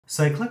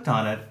So I clicked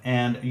on it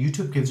and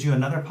YouTube gives you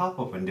another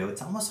pop-up window.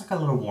 It's almost like a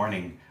little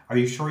warning. Are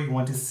you sure you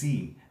want to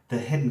see the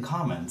hidden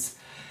comments?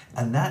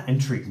 And that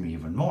intrigued me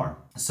even more.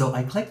 So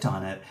I clicked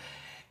on it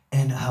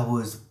and I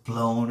was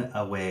blown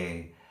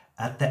away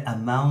at the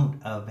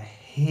amount of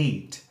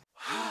hate.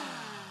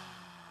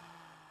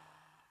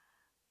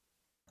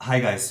 Hi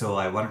guys, so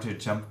I wanted to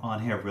jump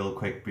on here real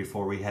quick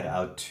before we head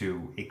out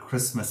to a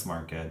Christmas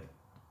market.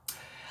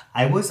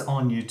 I was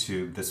on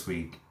YouTube this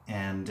week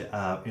and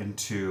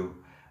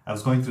I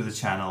was going through the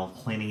channel,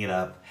 cleaning it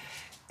up,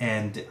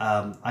 and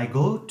I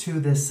go to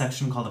this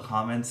section called the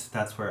comments.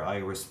 That's where I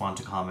respond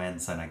to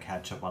comments and I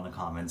catch up on the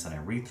comments and I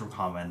read through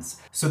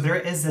comments. So there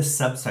is this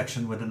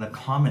subsection within the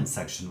comments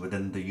section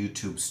within the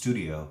YouTube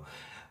studio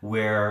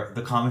where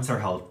the comments are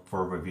held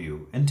for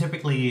review. And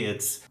typically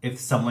it's if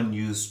someone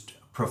used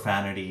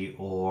profanity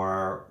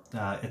or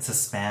it's a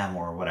spam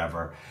or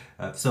whatever.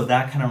 So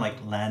that kind of like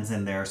lands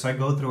in there. So I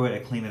go through it, I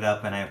clean it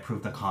up, and I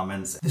approve the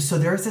comments. So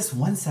there's this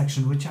one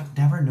section which I've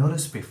never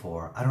noticed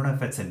before. I don't know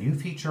if it's a new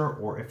feature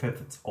or if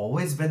it's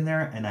always been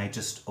there and I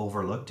just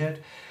overlooked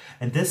it.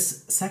 And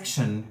this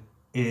section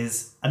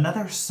is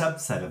another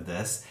subset of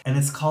this, and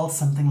it's called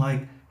something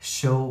like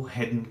show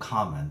hidden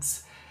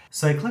comments.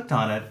 So I clicked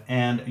on it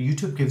and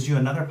YouTube gives you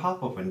another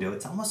pop-up window.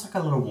 It's almost like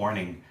a little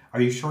warning.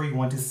 Are you sure you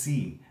want to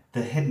see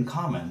the hidden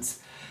comments?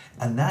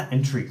 And that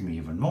intrigued me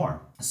even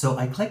more. So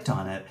I clicked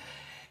on it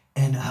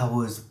and I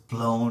was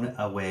blown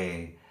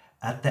away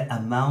at the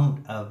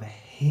amount of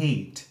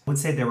hate. I would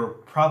say there were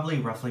probably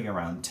roughly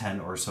around 10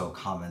 or so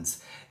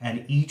comments,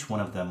 and each one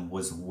of them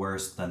was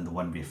worse than the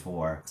one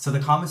before. So the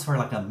comments were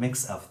like a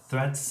mix of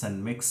threats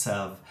and mix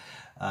of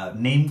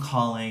name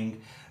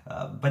calling,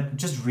 but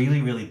just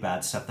really, really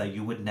bad stuff that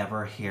you would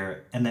never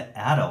hear an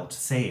adult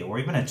say or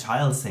even a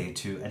child say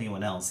to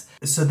anyone else.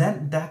 So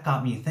then that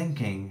got me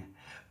thinking.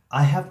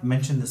 I have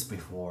mentioned this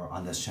before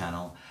on this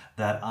channel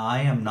that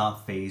I am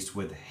not fazed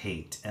with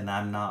hate, and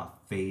I'm not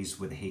fazed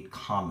with hate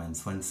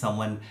comments. When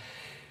someone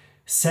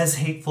says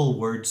hateful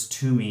words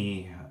to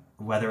me,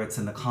 whether it's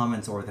in the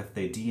comments or if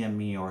they DM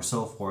me or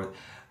so forth,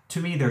 to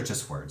me they're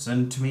just words,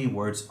 and to me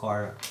words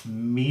are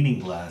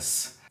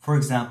meaningless. For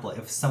example,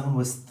 if someone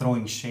was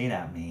throwing shade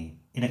at me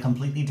in a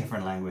completely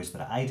different language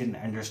that I didn't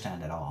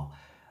understand at all,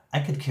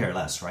 I could care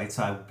less, right?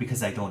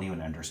 Because I don't even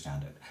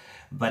understand it.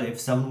 But if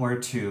someone were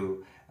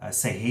to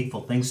say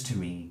hateful things to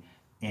me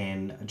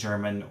in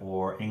German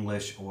or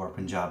English or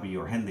Punjabi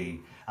or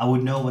Hindi, I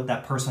would know what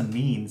that person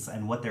means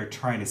and what they're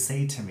trying to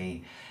say to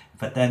me.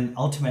 But then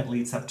ultimately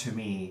it's up to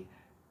me,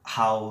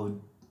 how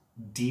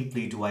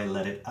deeply do I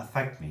let it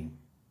affect me?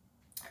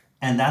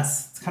 And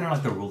that's kind of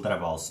like the rule that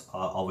I've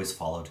always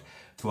followed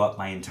throughout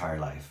my entire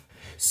life.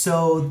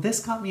 So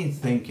this got me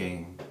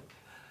thinking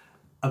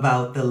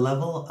about the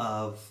level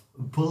of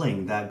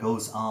bullying that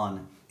goes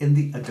on in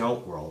the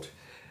adult world.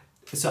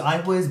 So I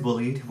was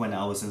bullied when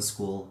I was in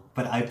school,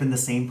 but I've been the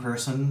same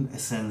person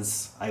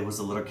since I was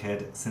a little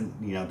kid, since,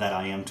 that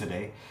I am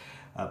today.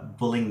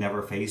 Bullying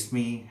never fazed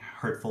me.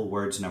 Hurtful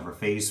words never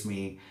fazed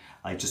me.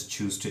 I just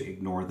choose to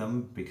ignore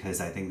them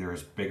because I think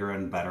there's bigger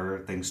and better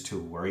things to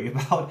worry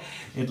about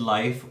in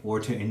life, or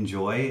to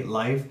enjoy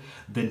life,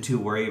 than to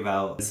worry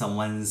about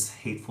someone's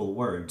hateful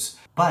words.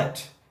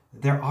 But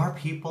there are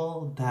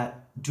people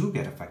that do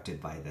get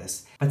affected by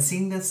this. But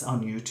seeing this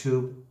on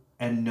YouTube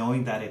and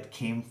knowing that it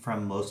came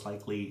from most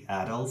likely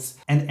adults,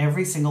 and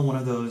every single one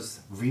of those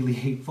really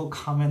hateful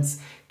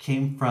comments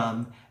came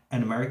from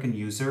an American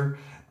user.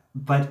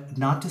 But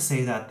not to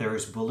say that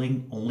there's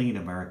bullying only in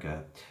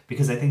America,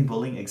 because I think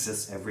bullying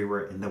exists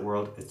everywhere in the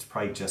world. It's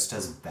probably just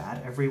as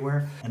bad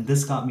everywhere. And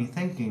this got me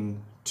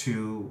thinking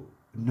to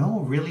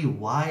know really,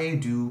 why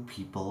do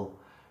people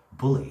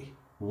bully?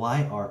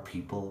 Why are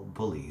people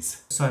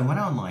bullies? So I went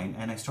online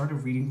and I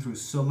started reading through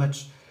so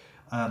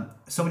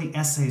many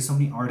essays, so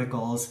many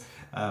articles,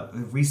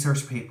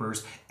 research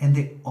papers, and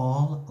they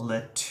all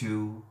led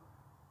to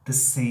the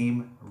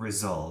same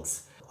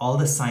results. All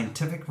the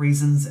scientific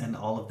reasons and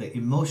all of the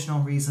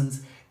emotional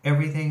reasons,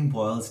 everything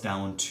boils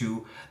down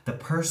to the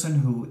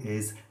person who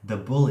is the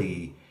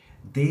bully.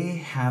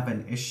 They have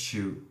an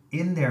issue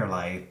in their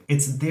life.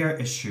 It's their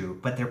issue,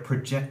 but they're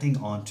projecting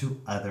onto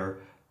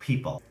other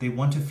people. They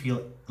want to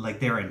feel like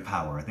they're in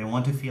power. They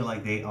want to feel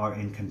like they are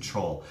in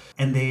control.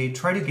 And they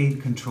try to gain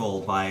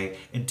control by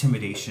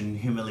intimidation,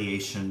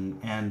 humiliation,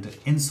 and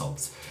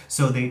insults.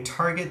 So they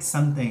target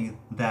something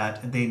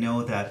that they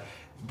know that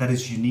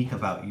is unique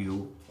about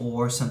you,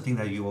 or something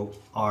that you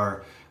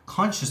are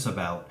conscious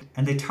about.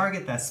 And they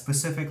target that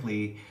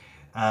specifically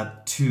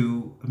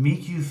to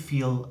make you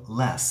feel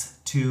less,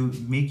 to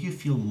make you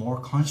feel more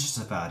conscious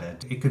about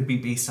it. It could be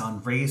based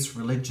on race,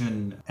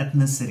 religion,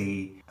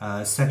 ethnicity,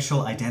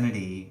 sexual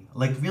identity,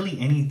 like really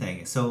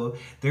anything. So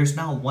there's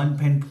not one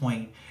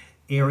pinpoint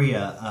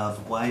area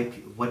of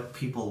what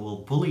people will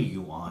bully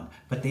you on,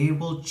 but they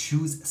will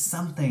choose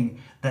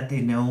something that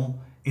they know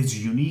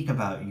is unique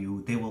about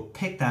you. They will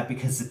pick that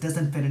because it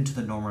doesn't fit into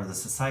the norm of the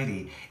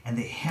society, and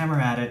they hammer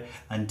at it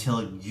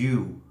until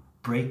you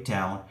break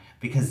down,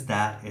 because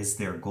that is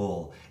their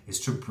goal,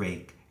 is to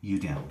break you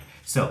down.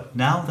 So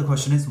now the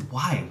question is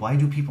why? Why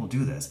do people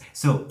do this?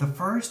 So the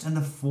first and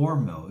the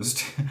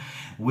foremost,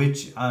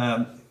 which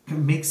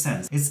makes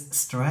sense, is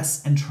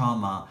stress and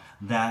trauma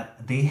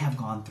that they have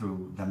gone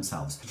through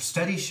themselves. The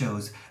study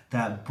shows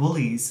that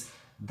bullies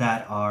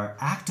that are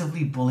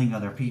actively bullying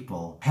other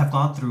people have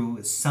gone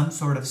through some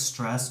sort of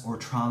stress or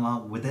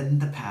trauma within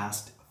the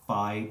past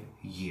 5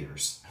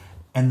 years.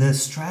 And the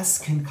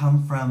stress can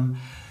come from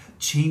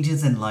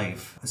changes in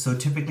life. So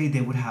typically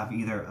they would have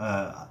either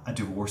a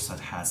divorce that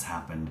has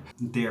happened.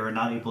 They're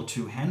not able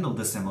to handle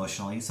this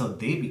emotionally, so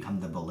they become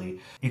the bully.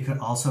 It could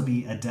also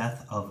be a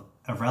death of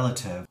a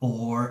relative,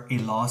 or a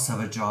loss of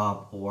a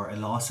job, or a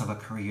loss of a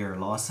career,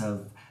 loss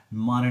of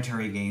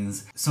monetary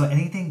gains. So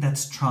anything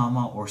that's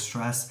trauma or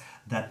stress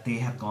that they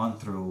have gone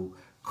through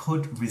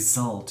could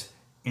result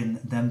in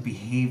them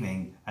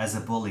behaving as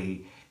a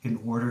bully in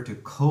order to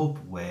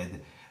cope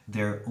with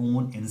their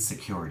own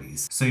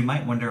insecurities. So you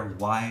might wonder,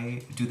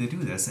 why do they do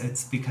this?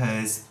 It's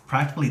because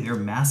practically they're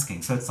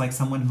masking. So it's like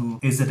someone who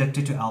is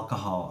addicted to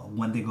alcohol.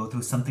 When they go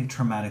through something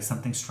traumatic,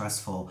 something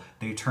stressful,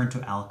 they turn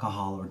to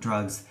alcohol or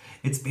drugs.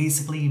 It's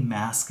basically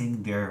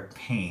masking their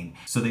pain.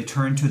 So they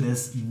turn to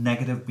this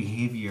negative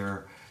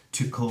behavior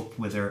to cope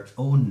with their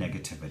own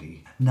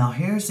negativity. Now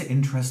here's the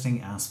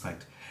interesting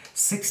aspect.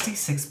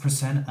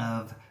 66%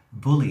 of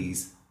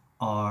bullies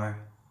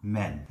are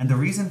men. And the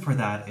reason for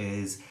that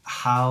is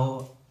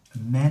how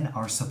men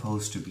are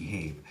supposed to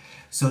behave.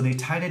 So they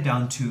tied it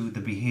down to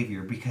the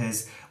behavior,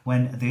 because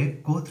when they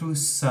go through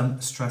some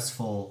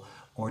stressful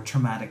or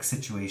traumatic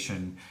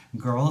situation,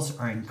 girls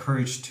are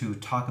encouraged to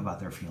talk about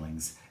their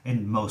feelings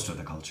in most of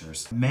the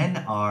cultures. Men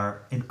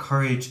are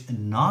encouraged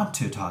not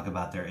to talk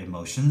about their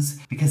emotions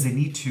because they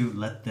need to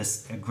let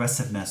this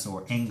aggressiveness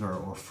or anger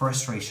or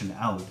frustration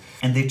out,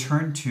 and they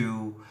turn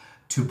to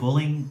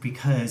bullying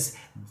because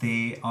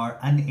they are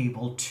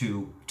unable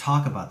to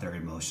talk about their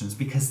emotions,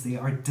 because they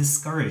are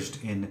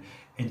discouraged in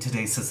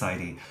today's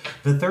society.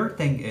 The third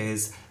thing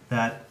is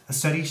that a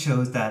study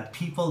shows that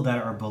people that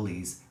are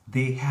bullies,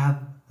 they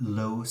have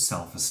low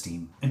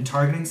self-esteem. And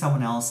targeting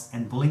someone else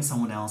and bullying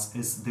someone else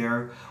is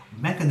their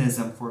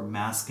mechanism for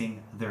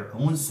masking their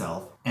own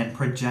self and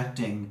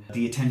projecting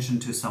the attention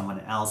to someone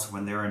else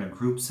when they're in a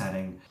group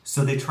setting.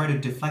 So they try to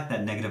deflect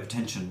that negative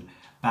attention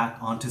back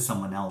onto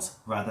someone else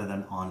rather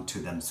than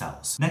onto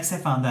themselves. Next, I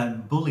found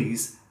that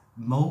bullies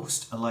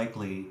most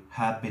likely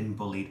have been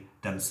bullied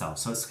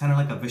themselves. So it's kind of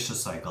like a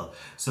vicious cycle.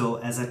 So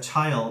as a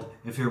child,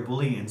 if you're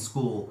bullying in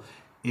school,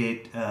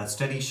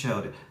 study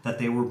showed that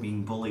they were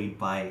being bullied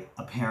by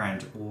a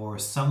parent or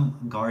some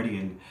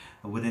guardian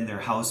within their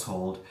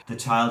household. The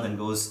child then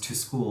goes to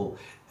school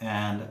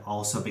and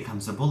also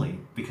becomes a bully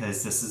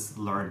because this is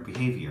learned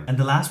behavior. And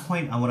the last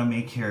point I want to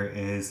make here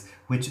is,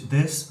 which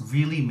this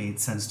really made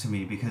sense to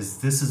me because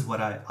this is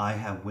what I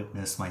have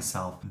witnessed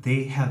myself.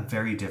 They have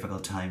very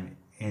difficult time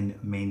in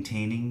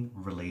maintaining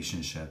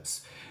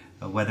relationships,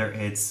 whether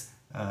it's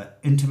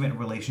intimate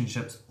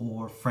relationships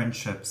or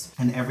friendships,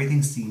 and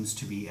everything seems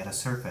to be at a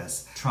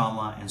surface.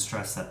 Trauma and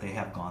stress that they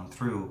have gone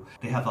through,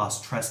 they have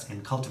lost trust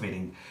in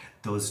cultivating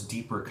those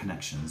deeper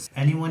connections.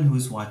 Anyone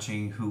who's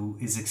watching who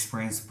is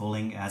experienced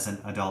bullying as an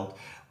adult,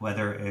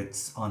 whether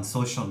it's on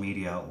social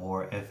media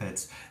or if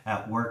it's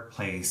at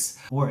workplace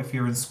or if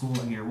you're in school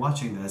and you're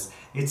watching this,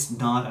 it's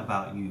not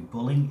about you.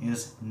 Bullying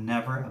is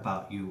never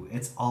about you.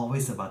 It's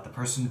always about the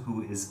person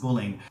who is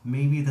bullying.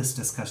 Maybe this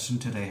discussion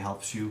today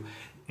helps you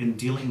in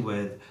dealing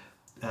with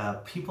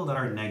people that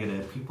are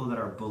negative, people that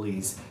are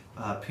bullies,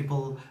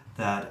 people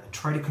that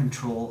try to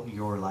control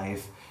your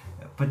life.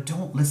 But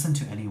don't listen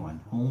to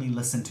anyone. Only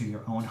listen to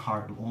your own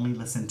heart. Only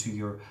listen to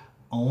your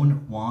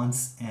own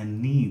wants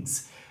and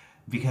needs,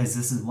 because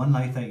this is one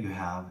life that you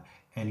have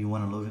and you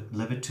want to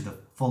live it to the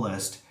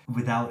fullest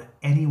without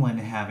anyone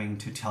having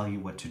to tell you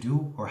what to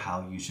do or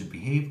how you should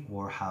behave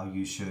or how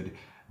you should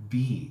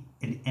be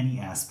in any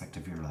aspect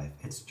of your life.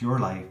 It's your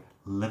life.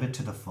 Live it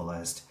to the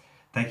fullest.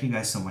 Thank you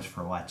guys so much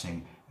for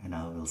watching, and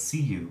I will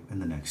see you in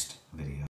the next video.